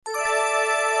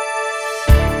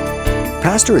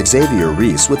Pastor Xavier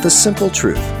Reese with the simple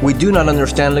truth. We do not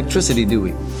understand electricity, do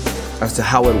we? As to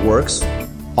how it works,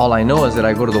 all I know is that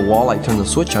I go to the wall, I turn the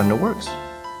switch on, and it works.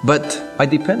 But I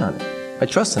depend on it. I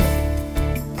trust in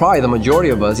it. Probably the majority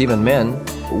of us, even men,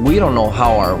 we don't know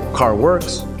how our car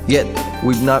works, yet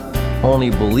we not only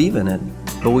believe in it,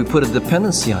 but we put a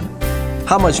dependency on it.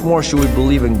 How much more should we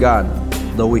believe in God,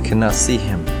 though we cannot see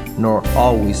Him, nor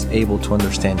always able to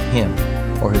understand Him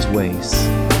or His ways?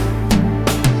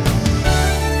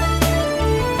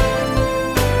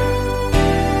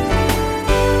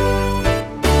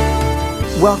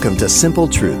 Welcome to Simple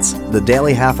Truths, the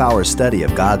daily half-hour study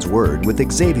of God's Word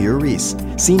with Xavier Reese,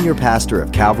 Senior Pastor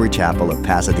of Calvary Chapel of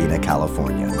Pasadena,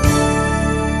 California.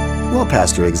 Well,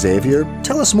 Pastor Xavier,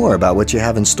 tell us more about what you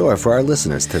have in store for our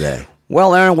listeners today.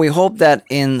 Well, Aaron, we hope that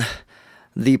in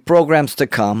the programs to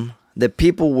come, that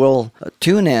people will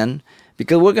tune in,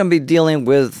 because we're going to be dealing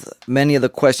with many of the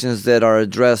questions that are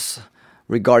addressed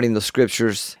regarding the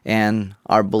Scriptures and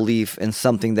our belief in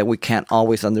something that we can't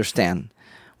always understand.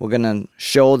 We're going to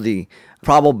show the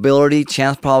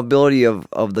chance probability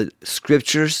of the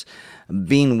Scriptures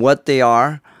being what they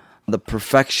are, the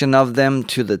perfection of them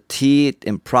to the T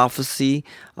in prophecy,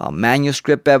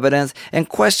 manuscript evidence, and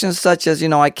questions such as,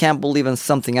 I can't believe in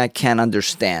something I can't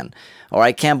understand, or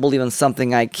I can't believe in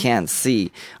something I can't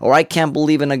see, or I can't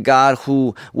believe in a God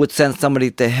who would send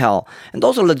somebody to hell. And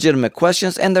those are legitimate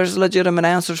questions, and there's legitimate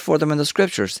answers for them in the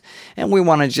Scriptures. And we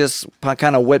want to just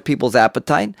kind of whet people's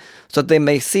appetite so that they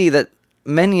may see that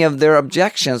many of their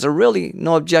objections are really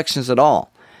no objections at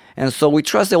all. And so we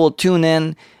trust they will tune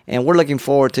in, and we're looking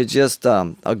forward to just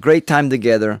a great time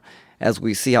together as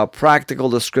we see how practical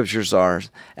the Scriptures are,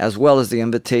 as well as the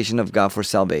invitation of God for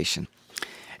salvation.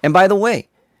 And by the way,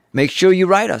 make sure you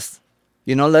write us.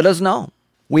 Let us know.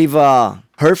 We've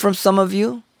heard from some of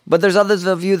you, but there's others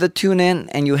of you that tune in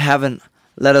and you haven't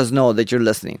let us know that you're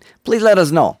listening. Please let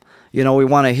us know. We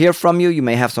want to hear from you. You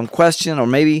may have some question, or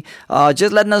maybe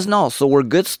just letting us know. So we're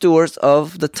good stewards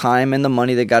of the time and the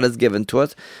money that God has given to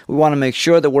us. We want to make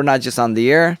sure that we're not just on the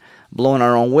air blowing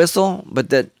our own whistle, but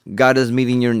that God is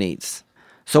meeting your needs.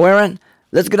 So Aaron,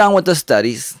 let's get on with the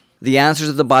studies, the answers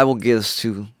that the Bible gives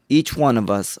to each one of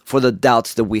us for the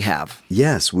doubts that we have.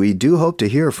 Yes, we do hope to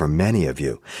hear from many of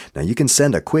you. Now, you can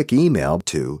send a quick email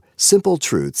to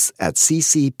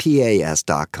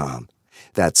simpletruths@ccpas.com.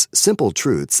 That's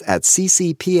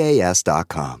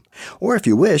simpletruths@ccpas.com. Or if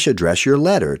you wish, address your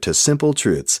letter to Simple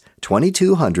Truths,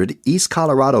 2200 East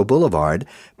Colorado Boulevard,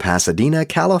 Pasadena,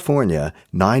 California,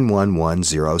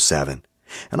 91107.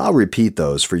 And I'll repeat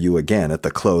those for you again at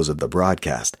the close of the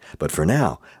broadcast. But for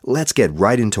now, let's get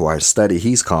right into our study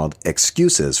he's called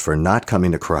Excuses for Not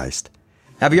Coming to Christ.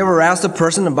 Have you ever asked a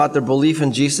person about their belief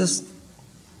in Jesus,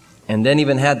 and then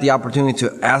even had the opportunity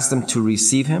to ask them to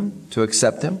receive Him, to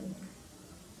accept Him,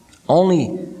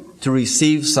 only to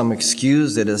receive some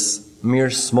excuse that is mere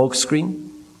smokescreen?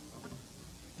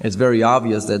 It's very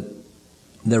obvious that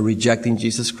they're rejecting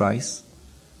Jesus Christ.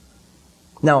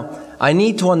 Now, I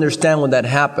need to understand when that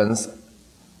happens,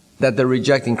 that they're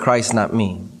rejecting Christ, not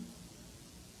me.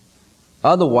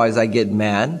 Otherwise, I get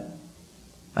mad,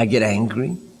 I get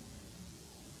angry,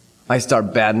 I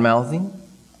start bad-mouthing.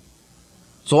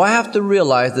 So I have to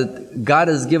realize that God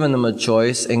has given them a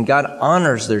choice, and God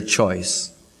honors their choice.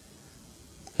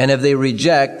 And if they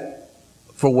reject,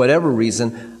 for whatever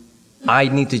reason, I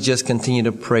need to just continue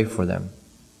to pray for them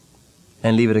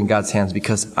and leave it in God's hands,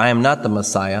 because I am not the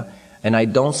Messiah, and I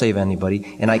don't save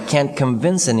anybody, and I can't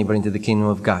convince anybody into the kingdom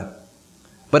of God.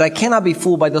 But I cannot be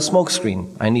fooled by the smokescreen.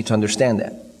 I need to understand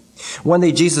that. One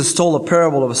day Jesus told a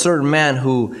parable of a certain man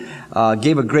who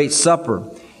gave a great supper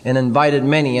and invited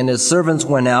many, and his servants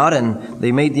went out and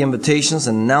they made the invitations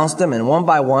and announced them, and one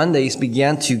by one they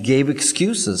began to give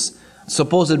excuses,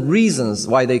 supposed reasons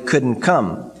why they couldn't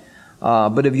come.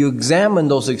 But if you examine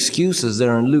those excuses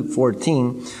there in Luke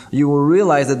 14, you will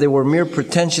realize that they were mere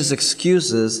pretentious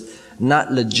excuses,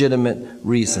 not legitimate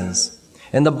reasons.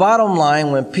 And the bottom line,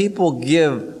 when people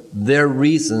give their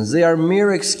reasons, they are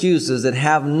mere excuses that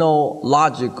have no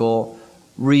logical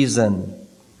reason.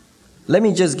 Let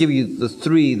me just give you the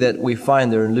three that we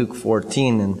find there in Luke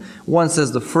 14. And one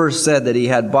says the first said that he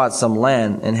had bought some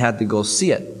land and had to go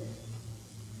see it.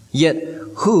 Yet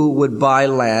who would buy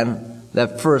land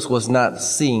that first was not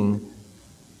seen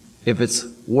if it's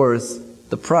worth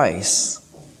the price?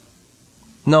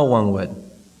 No one would.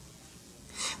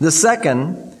 The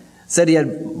second said he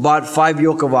had bought 5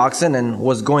 yoke of oxen and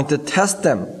was going to test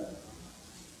them.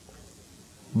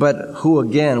 But who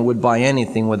again would buy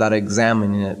anything without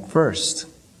examining it first?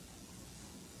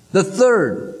 The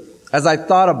third, as I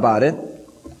thought about it,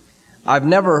 I've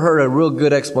never heard a real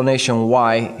good explanation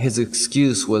why his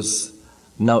excuse was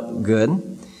not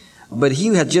good. But he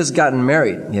had just gotten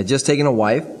married. He had just taken a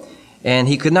wife, and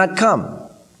he could not come.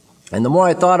 And the more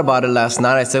I thought about it last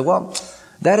night, I said, well,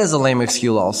 that is a lame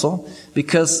excuse also,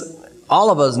 because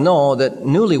all of us know that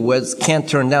newlyweds can't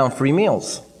turn down free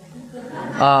meals.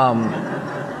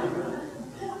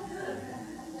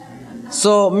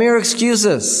 So mere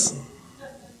excuses.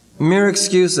 Mere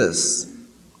excuses.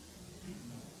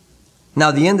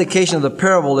 Now, the indication of the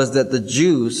parable is that the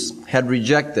Jews had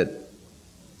rejected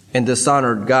and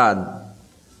dishonored God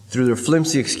through their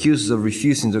flimsy excuses of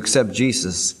refusing to accept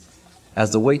Jesus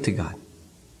as the way to God.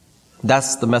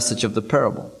 That's the message of the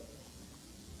parable.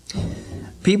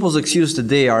 People's excuses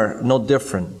today are no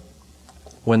different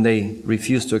when they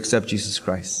refuse to accept Jesus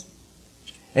Christ.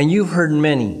 And you've heard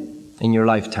many in your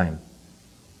lifetime.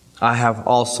 I have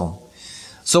also.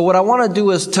 So what I want to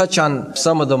do is touch on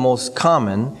some of the most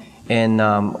common, and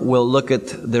we'll look at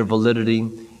their validity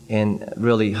and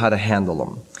really how to handle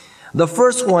them. The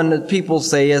first one that people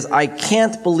say is, I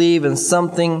can't believe in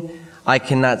something I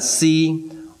cannot see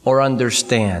or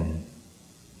understand.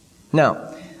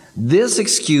 Now, this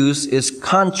excuse is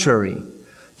contrary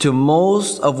to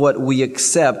most of what we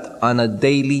accept on a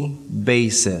daily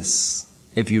basis,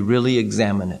 if you really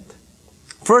examine it.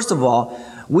 First of all,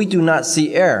 we do not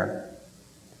see air,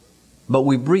 but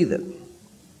we breathe it.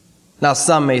 Now,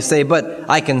 some may say, but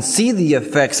I can see the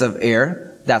effects of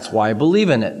air, that's why I believe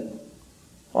in it.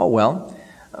 Oh, well,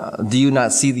 do you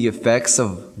not see the effects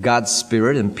of God's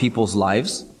Spirit in people's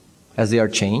lives as they are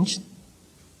changed?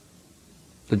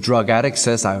 The drug addict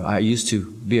says, I used to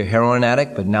be a heroin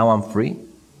addict, but now I'm free.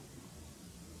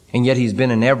 And yet he's been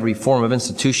in every form of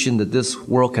institution that this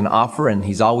world can offer, and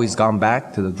he's always gone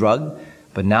back to the drug.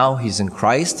 But now he's in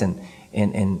Christ, and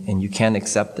you can't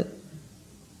accept it.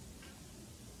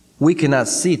 We cannot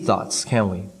see thoughts, can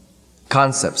we?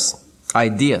 Concepts,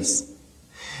 ideas.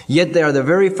 Yet they are the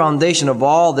very foundation of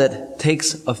all that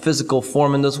takes a physical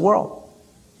form in this world.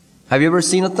 Have you ever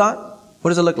seen a thought?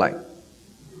 What does it look like?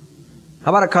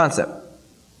 How about a concept?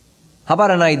 How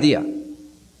about an idea?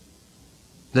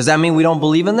 Does that mean we don't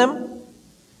believe in them?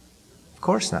 Of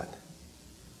course not.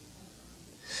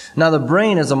 Now, the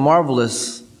brain is a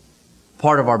marvelous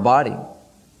part of our body.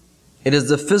 It is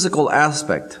the physical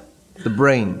aspect, the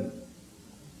brain.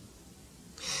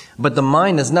 But the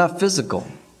mind is not physical.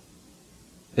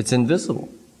 It's invisible.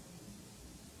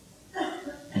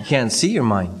 You can't see your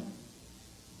mind.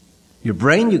 Your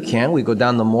brain you can. We go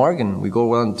down the morgue and we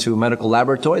go on to a medical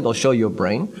laboratory. They'll show you a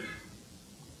brain.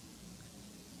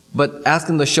 But ask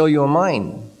them to show you a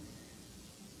mind.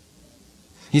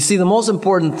 You see, the most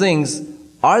important things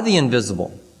are the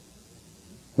invisible.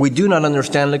 We do not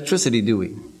understand electricity, do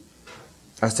we?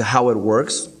 As to how it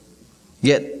works.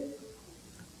 Yet,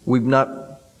 we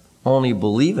not only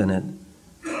believe in it,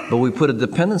 but we put a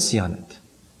dependency on it.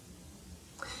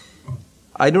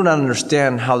 I do not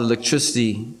understand how the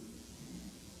electricity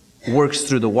works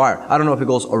through the wire. I don't know if it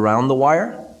goes around the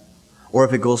wire or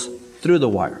if it goes through the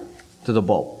wire to the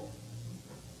bulb.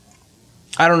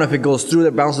 I don't know if it goes through,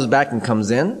 that bounces back and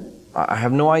comes in. I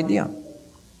have no idea.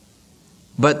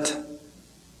 But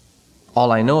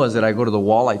all I know is that I go to the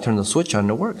wall, I turn the switch on,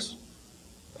 and it works.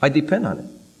 I depend on it.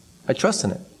 I trust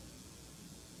in it.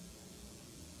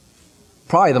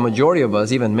 Probably the majority of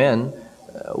us, even men,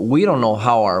 we don't know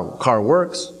how our car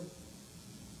works.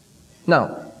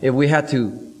 Now, if we had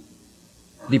to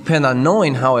depend on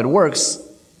knowing how it works,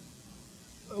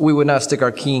 we would not stick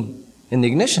our key in the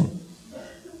ignition.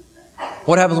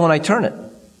 What happens when I turn it?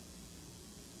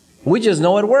 We just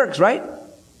know it works, right?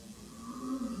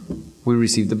 We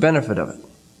receive the benefit of it.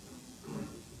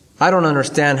 I don't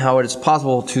understand how it is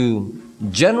possible to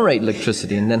generate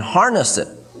electricity and then harness it.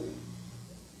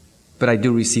 But I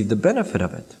do receive the benefit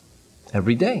of it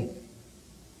every day.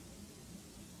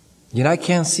 Yet I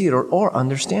can't see it or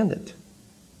understand it.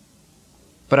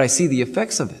 But I see the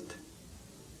effects of it.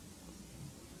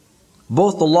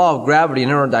 Both the law of gravity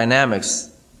and aerodynamics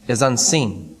is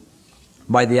unseen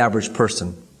by the average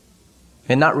person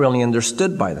and not really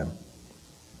understood by them.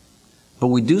 But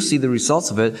we do see the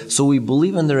results of it, so we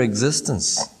believe in their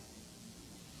existence.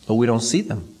 But we don't see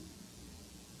them.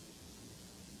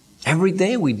 Every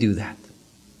day we do that.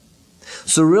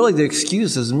 So really the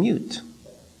excuse is mute.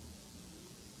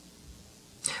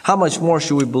 How much more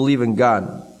should we believe in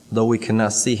God, though we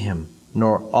cannot see Him,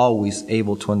 nor always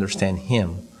able to understand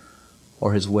Him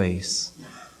or His ways?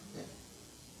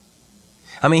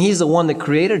 I mean, He's the one that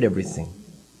created everything.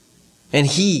 And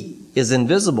He is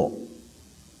invisible.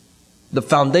 The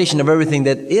foundation of everything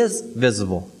that is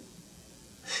visible.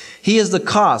 He is the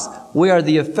cause. We are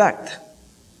the effect.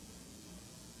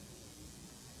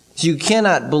 So you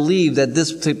cannot believe that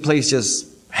this place just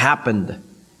happened.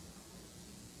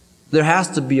 There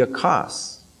has to be a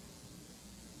cause.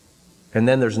 And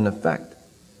then there's an effect.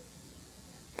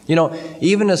 You know,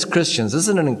 even as Christians,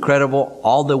 isn't it incredible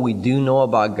all that we do know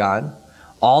about God?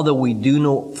 All that we do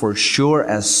know for sure,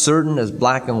 as certain as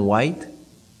black and white,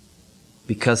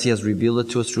 because He has revealed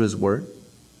it to us through His Word.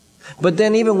 But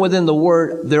then even within the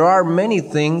Word, there are many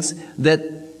things that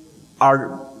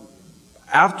are,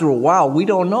 after a while, we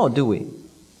don't know, do we?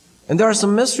 And there are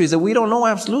some mysteries that we don't know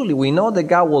absolutely. We know that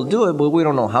God will do it, but we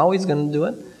don't know how He's going to do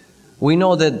it. We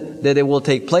know that it will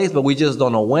take place, but we just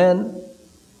don't know when.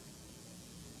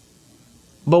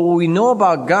 But what we know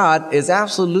about God is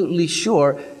absolutely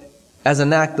sure as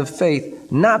an act of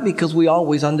faith, not because we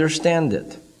always understand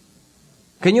it.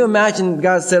 Can you imagine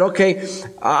God said, okay,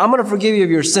 I'm going to forgive you of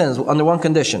your sins under one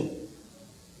condition.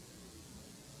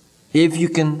 If you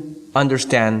can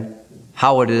understand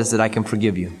how it is that I can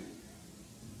forgive you.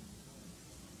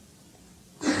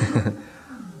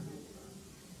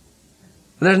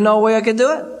 There's no way I could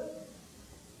do it.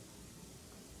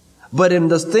 But in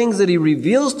the things that He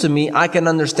reveals to me, I can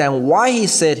understand why He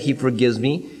said He forgives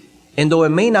me. And though it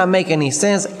may not make any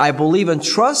sense, I believe and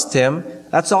trust Him.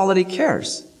 That's all that He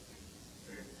cares.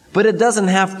 But it doesn't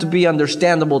have to be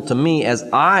understandable to me as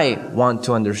I want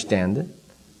to understand it.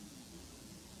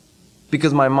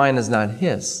 Because my mind is not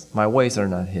His. My ways are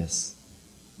not His,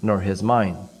 nor His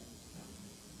mind.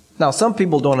 Now, some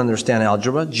people don't understand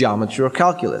algebra, geometry, or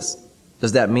calculus.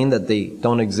 Does that mean that they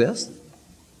don't exist?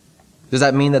 Does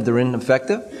that mean that they're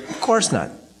ineffective? Of course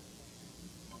not.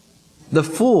 The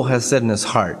fool has said in his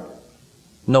heart,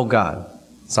 no God.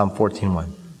 Psalm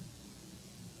 14:1.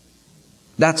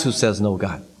 That's who says no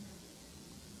God.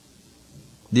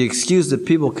 The excuse that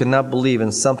people cannot believe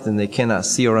in something they cannot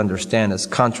see or understand is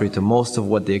contrary to most of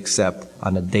what they accept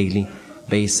on a daily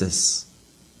basis.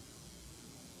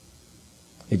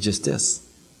 It just is.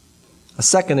 A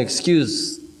second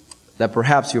excuse that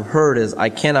perhaps you've heard is, I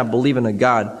cannot believe in a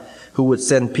God who would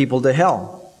send people to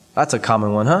hell. That's a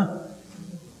common one, huh?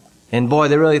 And boy,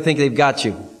 they really think they've got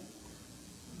you.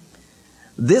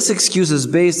 This excuse is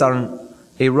based on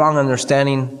a wrong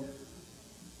understanding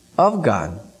of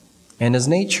God and His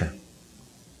nature.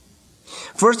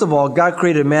 First of all, God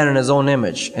created man in His own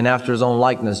image and after His own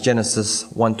likeness, Genesis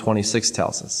 1:26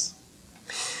 tells us.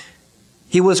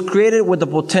 He was created with the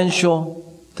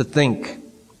potential to think,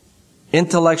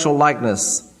 intellectual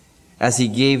likeness, as He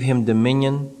gave him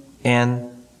dominion and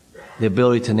the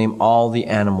ability to name all the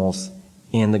animals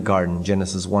in the garden,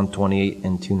 Genesis 1:28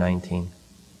 and 2:19.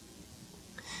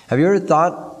 Have you ever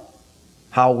thought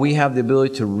how we have the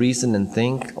ability to reason and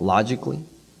think logically?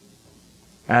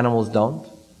 Animals don't.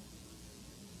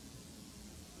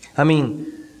 I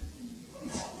mean,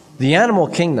 the animal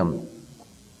kingdom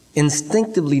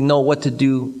instinctively know what to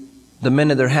do the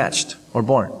minute they're hatched or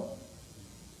born.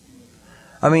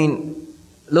 I mean,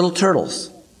 little turtles.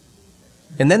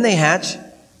 And then they hatch,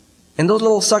 and those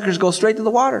little suckers go straight to the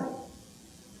water.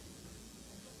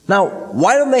 Now,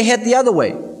 why don't they head the other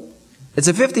way? It's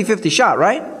a 50-50 shot,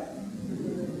 right?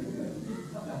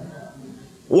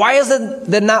 Why is it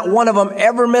that not one of them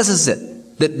ever misses it?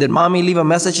 Did mommy leave a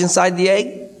message inside the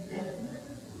egg?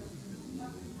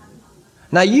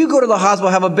 Now you go to the hospital,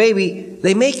 have a baby,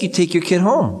 they make you take your kid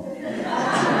home.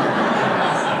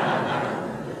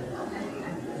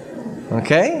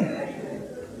 Okay?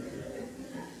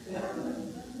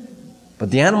 But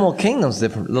the animal kingdom's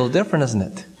different, a little different, isn't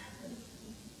it?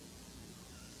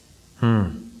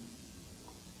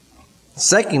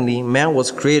 Secondly, man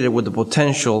was created with the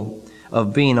potential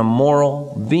of being a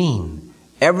moral being.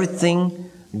 Everything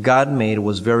God made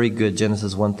was very good,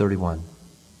 Genesis 1:31.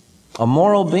 A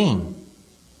moral being.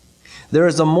 There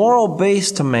is a moral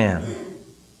base to man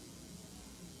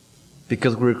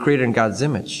because we were created in God's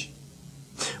image.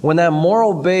 When that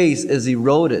moral base is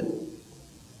eroded,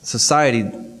 society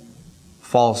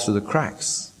falls through the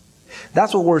cracks.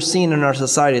 That's what we're seeing in our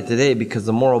society today because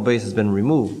the moral base has been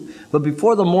removed. But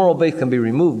before the moral base can be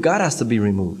removed, God has to be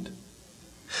removed.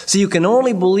 So you can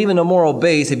only believe in a moral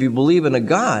base if you believe in a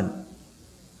God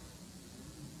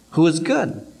who is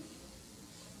good.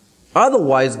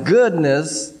 Otherwise,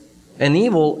 goodness and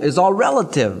evil is all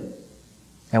relative.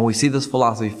 And we see this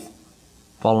philosophy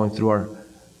following through our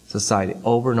society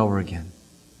over and over again.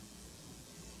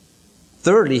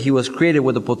 Thirdly, he was created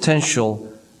with the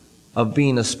potential of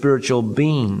being a spiritual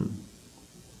being,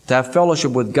 to have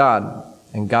fellowship with God,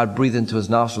 and God breathed into his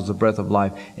nostrils the breath of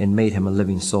life and made him a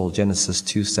living soul, Genesis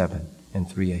 2:7 and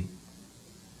 3:8.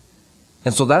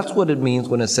 And so that's what it means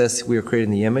when it says we are created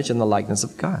in the image and the likeness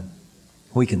of God.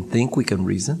 We can think, we can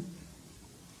reason.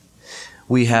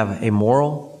 We have a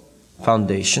moral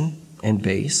foundation and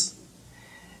base.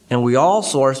 And we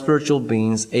also are spiritual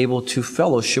beings able to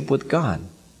fellowship with God.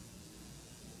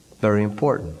 Very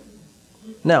important.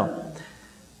 Now,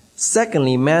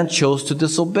 secondly, man chose to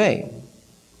disobey.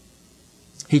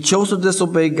 He chose to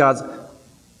disobey God's,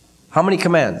 how many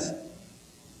commands?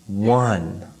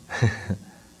 One.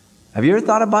 Have you ever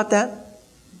thought about that?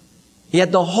 He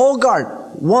had the whole garden.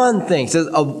 One thing. It says,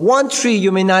 of one tree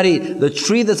you may not eat. The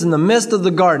tree that's in the midst of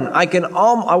the garden. I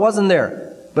wasn't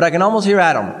there, but I can almost hear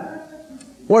Adam.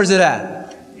 Where's it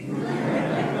at?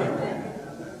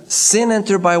 Sin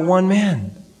entered by one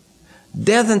man.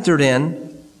 Death entered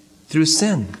in through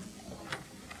sin.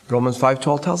 Romans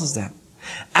 5:12 tells us that.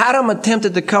 Adam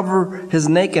attempted to cover his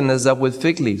nakedness up with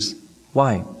fig leaves.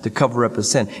 Why? To cover up his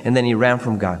sin. And then he ran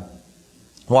from God.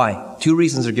 Why? Two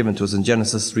reasons are given to us in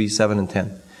Genesis 3, 7, and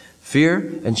 10.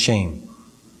 Fear and shame.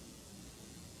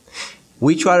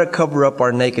 We try to cover up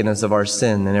our nakedness of our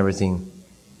sin and everything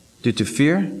due to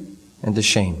fear and to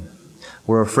shame.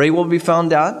 We're afraid we'll be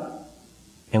found out,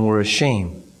 and we're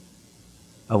ashamed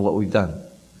of what we've done.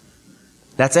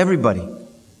 That's everybody.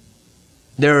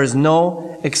 There is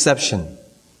no exception.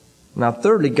 Now,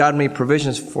 thirdly, God made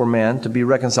provisions for man to be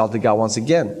reconciled to God once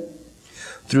again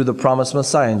through the promised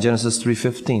Messiah in Genesis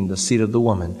 3:15, the seed of the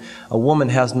woman. A woman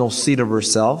has no seed of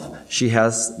herself. She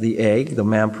has the egg. The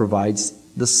man provides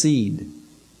the seed.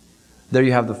 There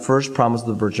you have the first promise of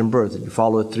the virgin birth. If you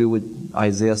follow it through with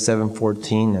Isaiah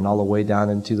 7:14 and all the way down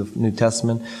into the New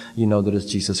Testament, you know that it's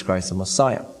Jesus Christ the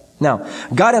Messiah. Now,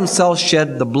 God himself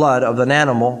shed the blood of an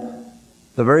animal,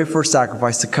 the very first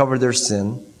sacrifice, to cover their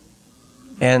sin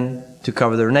and to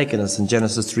cover their nakedness in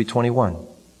Genesis 3:21.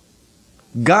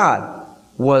 God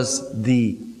was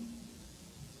the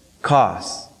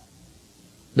cause.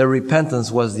 The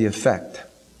repentance was the effect.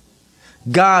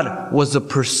 God was the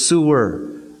pursuer.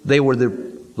 They were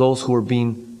those who were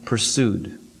being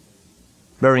pursued.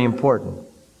 Very important.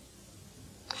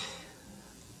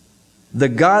 The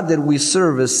God that we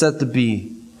serve is said to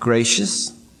be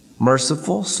gracious,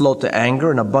 merciful, slow to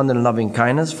anger, and abundant in loving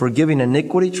kindness, forgiving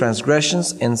iniquity,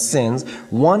 transgressions, and sins,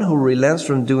 one who relents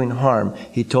from doing harm.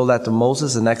 He told that to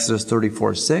Moses in Exodus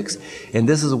 34:6. And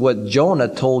this is what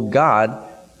Jonah told God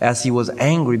as he was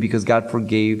angry because God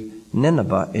forgave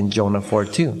Nineveh in Jonah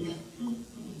 4:2.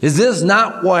 Is this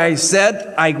not why I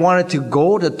said I wanted to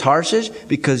go to Tarshish?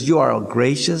 Because you are a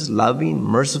gracious, loving,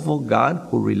 merciful God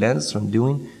who relents from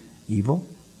doing evil?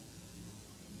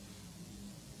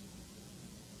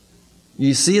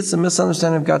 You see, it's a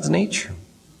misunderstanding of God's nature.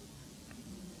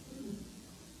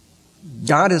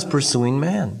 God is pursuing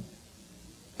man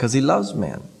because he loves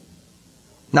man.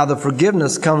 Now, the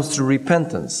forgiveness comes through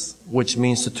repentance, which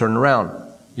means to turn around.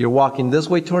 You're walking this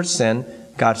way towards sin.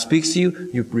 God speaks to you.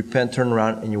 You repent, turn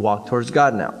around, and you walk towards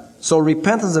God now. So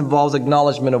repentance involves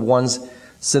acknowledgement of one's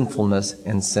sinfulness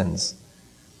and sins.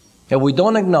 If we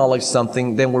don't acknowledge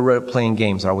something, then we're playing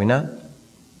games, are we not?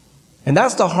 And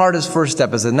that's the hardest first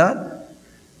step, is it not?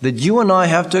 That you and I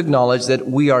have to acknowledge that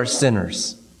we are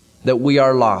sinners, that we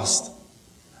are lost,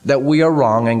 that we are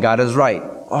wrong and God is right.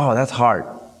 Oh, that's hard.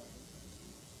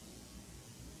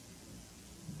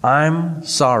 I'm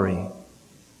sorry.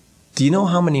 Do you know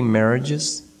how many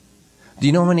marriages, do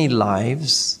you know how many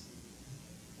lives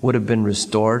would have been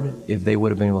restored if they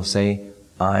would have been able to say,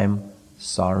 I'm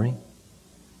sorry?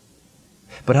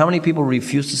 But how many people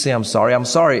refuse to say, I'm sorry? I'm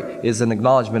sorry is an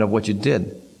acknowledgement of what you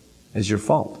did is your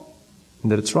fault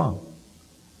and that it's wrong.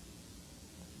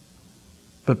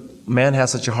 But man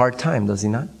has such a hard time, does he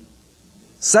not?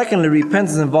 Secondly,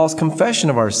 repentance involves confession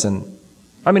of our sin.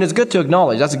 I mean, it's good to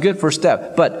acknowledge. That's a good first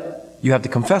step. But you have to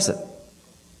confess it.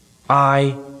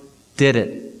 I did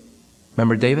it.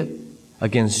 Remember David?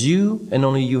 Against you and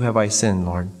only you have I sinned,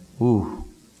 Lord. Ooh.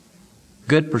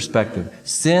 Good perspective.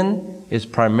 Sin is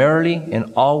primarily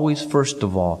and always, first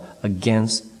of all,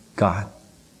 against God.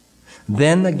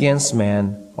 Then against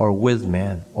man, or with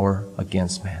man, or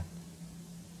against man.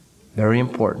 Very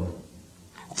important.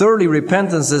 Thirdly,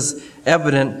 repentance is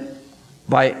evident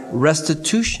by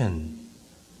restitution.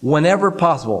 Whenever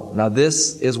possible. Now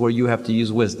this is where you have to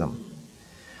use wisdom.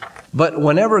 But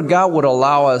whenever God would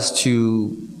allow us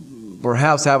to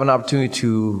perhaps have an opportunity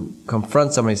to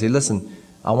confront somebody and say, listen,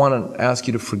 I want to ask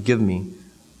you to forgive me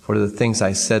for the things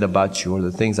I said about you or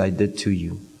the things I did to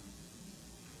you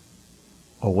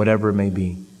or whatever it may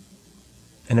be.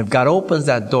 And if God opens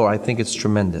that door, I think it's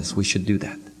tremendous. We should do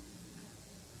that.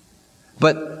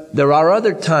 But there are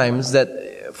other times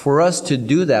that for us to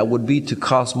do that would be to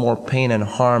cause more pain and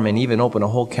harm and even open a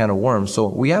whole can of worms. So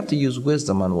we have to use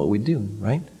wisdom on what we do,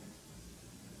 right?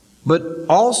 But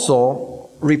also,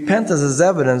 repentance is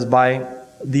evidenced by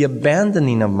the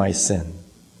abandoning of my sin.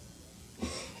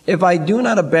 If I do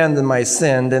not abandon my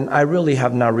sin, then I really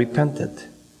have not repented.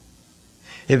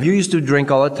 If you used to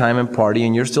drink all the time and party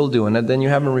and you're still doing it, then you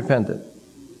haven't repented.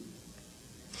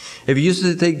 If you used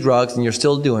to take drugs and you're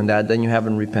still doing that, then you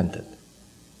haven't repented.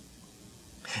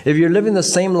 If you're living the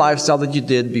same lifestyle that you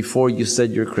did before you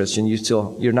said you're a Christian,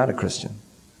 you're not a Christian.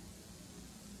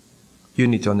 You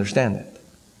need to understand that.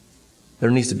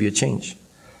 There needs to be a change.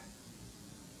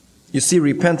 You see,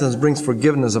 repentance brings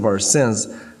forgiveness of our sins,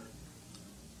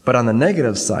 but on the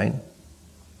negative side,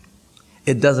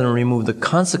 it doesn't remove the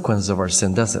consequences of our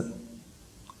sin, does it?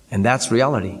 And that's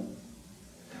reality.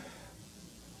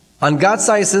 On God's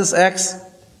side, it says X.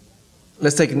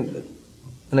 Let's take an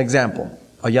example.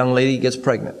 A young lady gets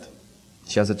pregnant.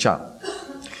 She has a child.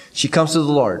 She comes to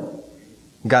the Lord.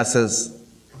 God says,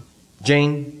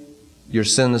 Jane, your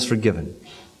sin is forgiven.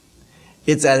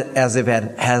 It's as if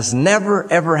it has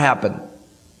never, ever happened.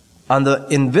 On the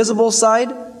invisible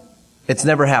side, it's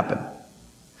never happened.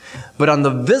 But on the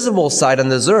visible side, on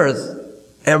this earth,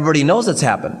 everybody knows it's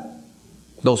happened.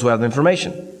 Those who have the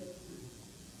information.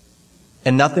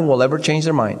 And nothing will ever change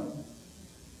their mind.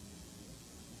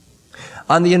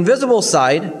 On the invisible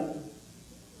side,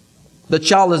 the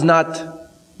child is not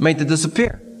made to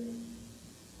disappear.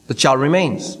 The child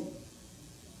remains.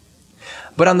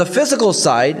 But on the physical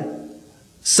side,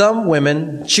 some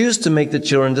women choose to make the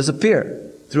children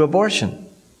disappear through abortion,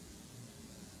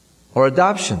 or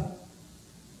adoption,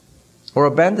 or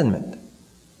abandonment.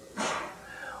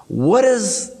 What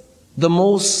is the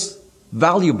most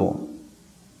valuable?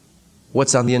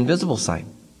 What's on the invisible side?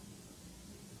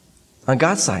 On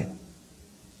God's side.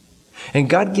 And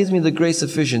God gives me the grace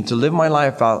sufficient to live my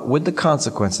life out with the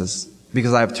consequences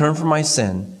because I have turned from my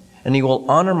sin, and He will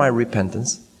honor my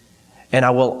repentance, and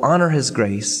I will honor His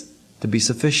grace to be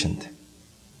sufficient.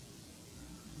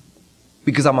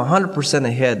 Because I'm 100%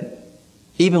 ahead,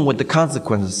 even with the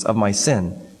consequences of my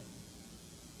sin,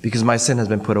 because my sin has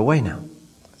been put away now.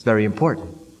 It's very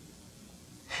important.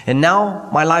 And now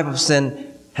my life of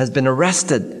sin has been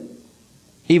arrested,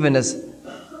 even as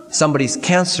somebody's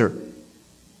cancer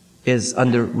is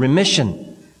under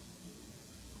remission.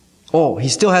 Oh, he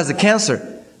still has the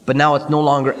cancer, but now it's no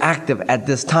longer active at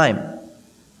this time.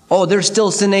 Oh, there's still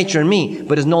sin nature in me,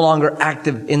 but it's no longer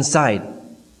active inside.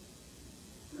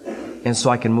 And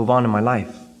so I can move on in my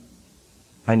life.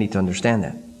 I need to understand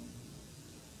that.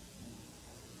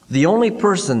 The only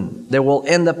person that will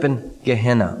end up in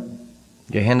Gehenna,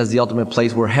 Gehenna is the ultimate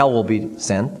place where hell will be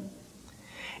sent,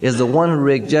 is the one who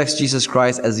rejects Jesus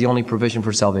Christ as the only provision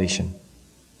for salvation.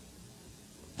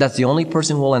 That's the only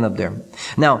person who will end up there.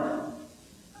 Now,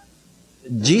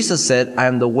 Jesus said, I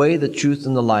am the way, the truth,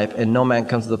 and the life, and no man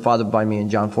comes to the Father by me in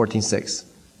John 14:6.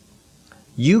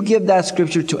 You give that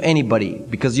scripture to anybody,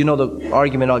 because you know the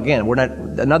argument again.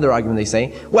 Another argument they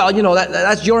say, well, you know,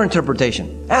 that's your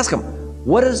interpretation. Ask them,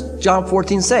 what does John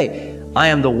 14 say? I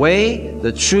am the way,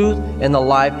 the truth, and the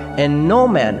life, and no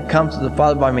man comes to the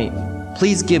Father by me.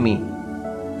 Please give me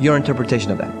your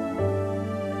interpretation of that.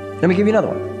 Let me give you another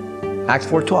one. Acts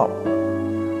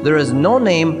 4:12. There is no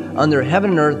name under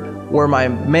heaven and earth where my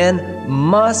men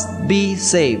must be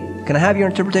saved. Can I have your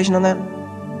interpretation on that?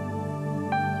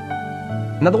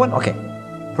 Another one? Okay.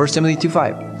 1 Timothy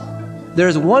 2:5. There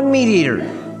is one mediator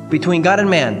between God and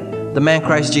man, the man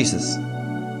Christ Jesus.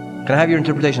 Can I have your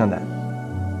interpretation on that?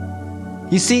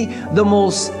 You see, the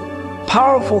most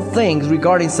powerful things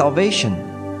regarding salvation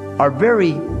are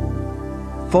very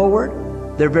forward,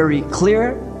 they're very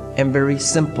clear, and very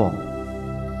simple.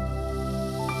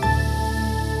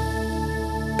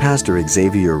 Pastor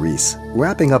Xavier Reese,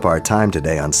 wrapping up our time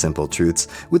today on Simple Truths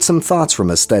with some thoughts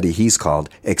from a study he's called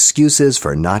Excuses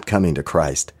for Not Coming to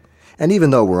Christ. And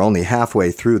even though we're only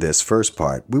halfway through this first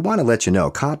part, we want to let you know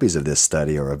copies of this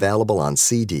study are available on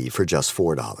CD for just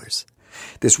 $4.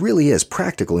 This really is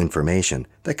practical information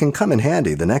that can come in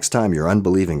handy the next time your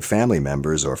unbelieving family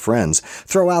members or friends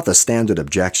throw out the standard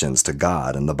objections to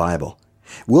God and the Bible.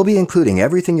 We'll be including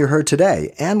everything you heard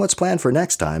today and what's planned for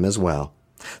next time as well.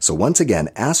 So once again,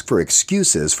 ask for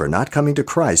Excuses for Not Coming to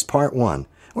Christ Part 1,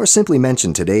 or simply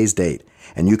mention today's date,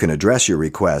 and you can address your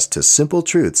request to Simple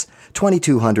Truths,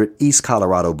 2200 East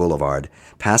Colorado Boulevard,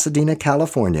 Pasadena,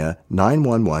 California,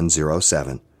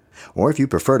 91107. Or if you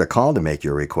prefer to call to make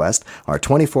your request, our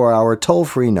 24-hour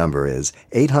toll-free number is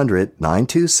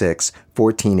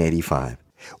 800-926-1485.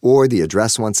 Or the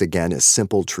address once again is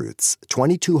Simple Truths,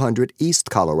 2200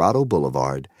 East Colorado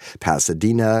Boulevard,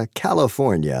 Pasadena,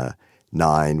 California,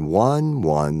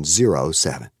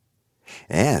 91107.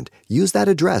 And use that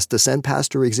address to send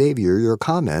Pastor Xavier your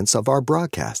comments of our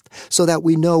broadcast so that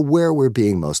we know where we're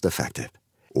being most effective.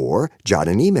 Or jot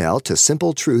an email to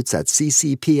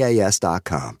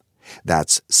simpletruths@ccpas.com.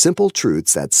 That's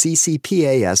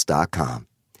simpletruths@ccpas.com.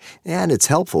 And it's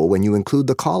helpful when you include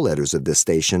the call letters of this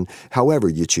station, however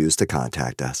you choose to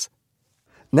contact us.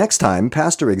 Next time,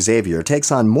 Pastor Xavier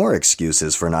takes on more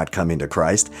excuses for not coming to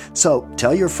Christ, so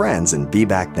tell your friends and be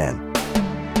back then.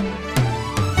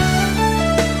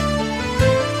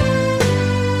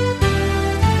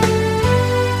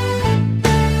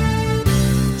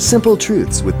 Simple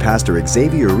Truths with Pastor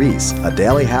Xavier Reese, a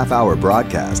daily half-hour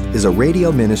broadcast, is a radio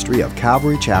ministry of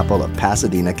Calvary Chapel of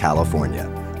Pasadena, California.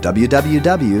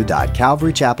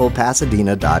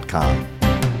 www.calvarychapelpasadena.com.